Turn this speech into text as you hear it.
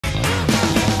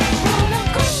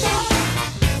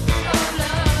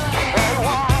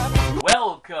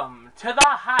to the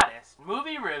hottest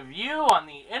movie review on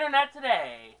the internet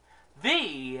today,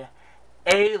 the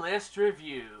A-List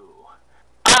Review.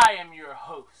 I am your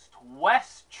host,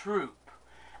 Wes Troop,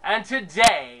 and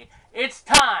today it's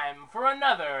time for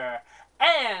another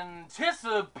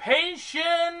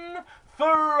Anticipation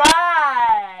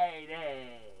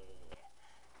Friday.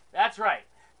 That's right,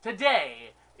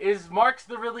 today marks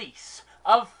the release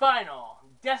of Final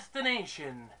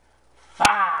Destination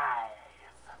 5.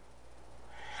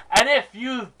 And if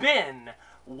you've been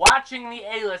watching the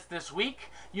A-List this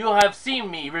week, you'll have seen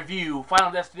me review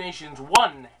Final Destinations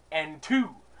 1 and 2.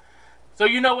 So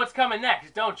you know what's coming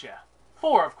next, don't you?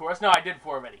 4, of course. No, I did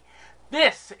 4 already.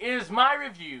 This is my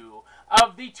review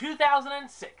of the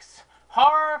 2006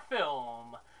 horror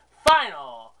film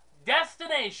Final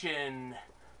Destination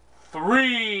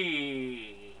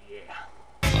 3.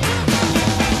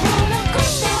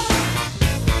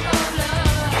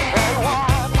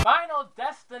 Final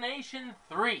Destination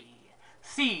 3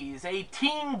 sees a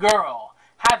teen girl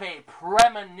have a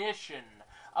premonition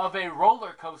of a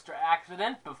roller coaster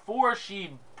accident before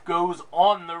she goes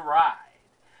on the ride.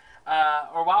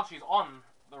 Or while she's on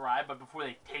the ride, but before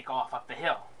they take off up the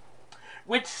hill.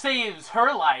 Which saves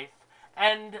her life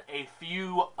and a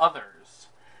few others.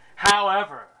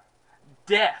 However,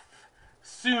 death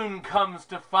soon comes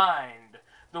to find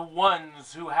the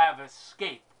ones who have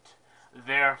escaped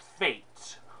their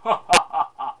fate.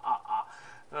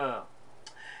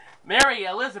 Mary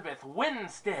Elizabeth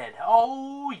Winstead,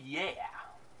 oh yeah,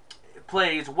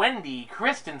 plays Wendy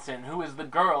Christensen, who is the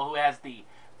girl who has the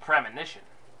premonition.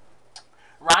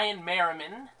 Ryan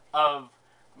Merriman, of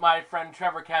my friend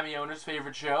Trevor Camioner's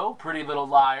favorite show, Pretty Little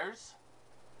Liars,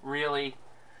 really,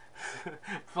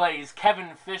 plays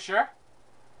Kevin Fisher.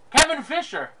 Kevin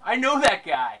Fisher! I know that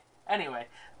guy! Anyway,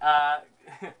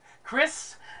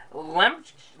 Chris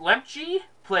Lemche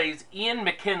plays Ian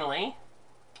McKinley,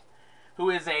 who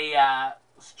is a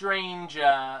strange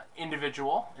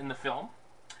individual in the film.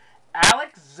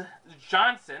 Alex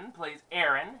Johnson plays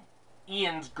Erin,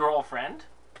 Ian's girlfriend.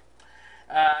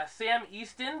 Sam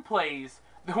Easton plays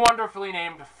the wonderfully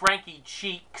named Frankie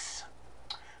Cheeks,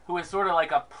 who is sort of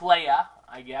like a playa,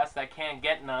 I guess, that can't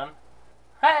get none.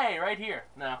 Hey, right here.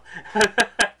 No.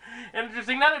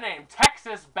 Interesting, another name.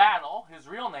 Texas Battle, his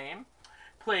real name,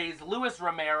 plays Luis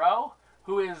Romero,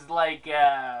 who is like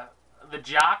the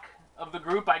jock of the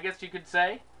group, I guess you could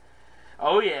say.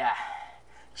 Oh yeah.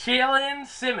 Chaelyn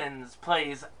Simmons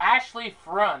plays Ashley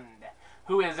Frund,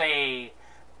 who is a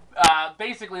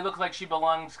basically looks like she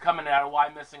belongs coming out of Why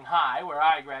Missing High, where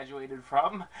I graduated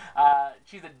from.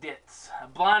 She's a ditz, a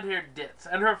blonde-haired ditz.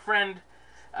 And her friend,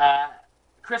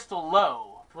 Crystal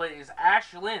Lowe, plays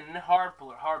Ashlyn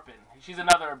Harpin. She's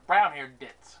another brown-haired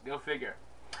ditz. Go figure.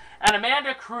 And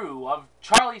Amanda Crew, of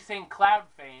Charlie St. Cloud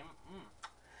fame,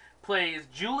 plays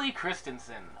Julie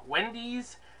Christensen,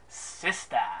 Wendy's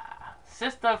sister.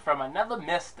 Sister from another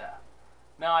mister.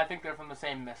 No, I think they're from the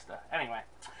same mister. Anyway.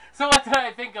 So what did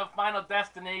I think of Final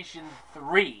Destination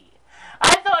 3?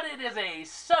 I thought it is a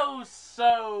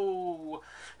so-so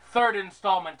third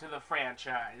installment to the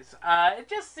franchise. It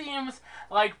just seems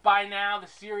like by now the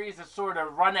series has sort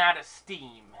of run out of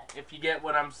steam, if you get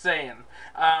what I'm saying.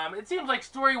 It seems like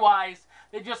story-wise,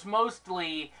 they just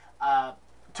mostly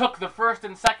took the first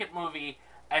and second movie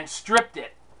and stripped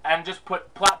it. And just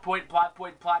put plot point,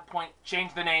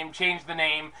 change the name, change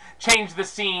the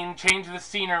scene, change the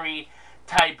scenery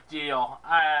type deal.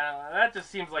 That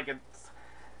just seems like it's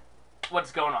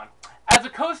what's going on. As a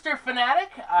coaster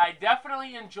fanatic, I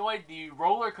definitely enjoyed the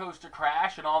roller coaster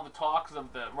crash and all the talks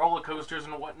of the roller coasters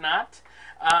and whatnot.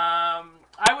 I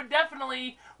would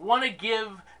definitely want to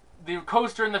give the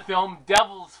coaster in the film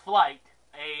Devil's Flight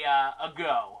a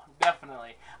go.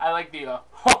 Definitely. I like the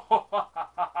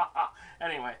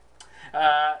Anyway,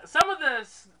 some of the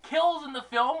kills in the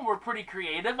film were pretty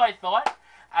creative, I thought.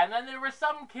 And then there were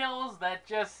some kills that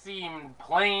just seemed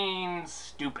plain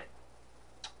stupid.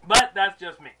 But that's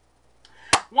just me.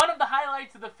 One of the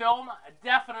highlights of the film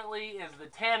definitely is the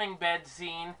tanning bed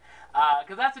scene.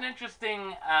 Because that's an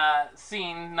interesting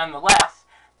scene nonetheless.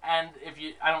 And if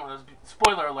you, I don't know,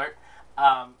 spoiler alert,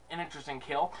 an interesting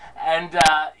kill. And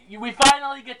we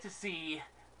finally get to see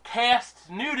cast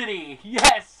nudity.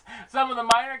 Yes, some of the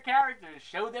minor characters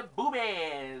show their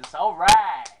boobies. All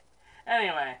right.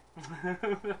 Anyway,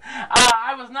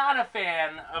 I was not a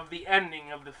fan of the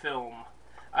ending of the film.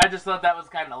 I just thought that was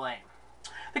kind of lame.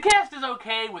 The cast is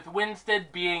okay, with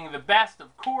Winstead being the best,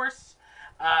 of course.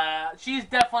 She's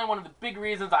definitely one of the big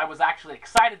reasons I was actually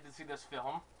excited to see this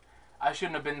film. I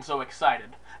shouldn't have been so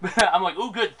excited. I'm like,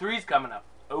 ooh, good, 3's coming up.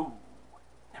 Oh,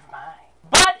 never mind.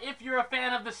 But if you're a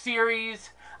fan of the series,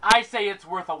 I say it's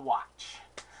worth a watch.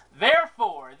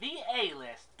 Therefore, the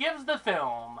A-List gives the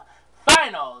film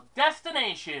Final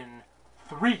Destination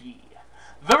 3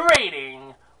 the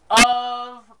rating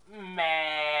of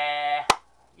meh.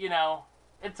 You know,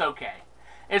 it's okay.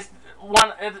 It's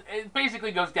one. It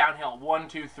basically goes downhill. 1,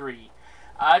 2, 3.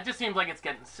 It just seems like it's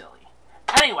getting silly.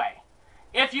 Anyway,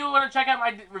 if you want to check out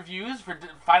my reviews for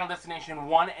Final Destination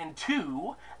 1 and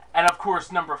 2, and of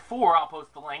course number 4, I'll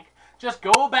post the link. Just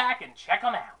go back and check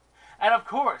them out. And of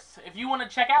course, if you want to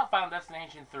check out Final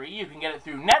Destination 3, you can get it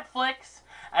through Netflix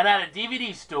and at a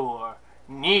DVD store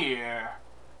near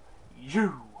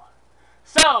you.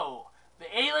 So, the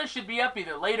A-List should be up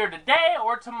either later today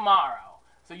or tomorrow.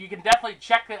 So you can definitely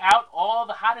check out all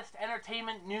the hottest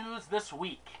entertainment news this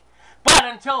week. But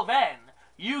until then,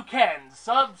 you can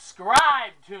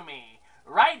subscribe to me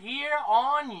right here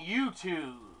on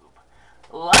YouTube.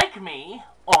 Like me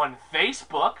on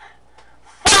Facebook.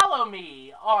 Follow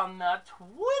me on the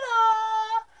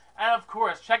Twitter. And of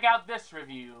course, check out this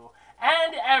review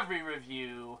and every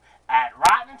review at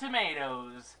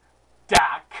RottenTomatoes.com.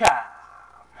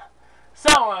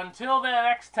 So until the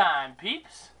next time,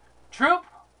 peeps, troop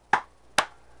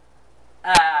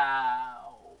out.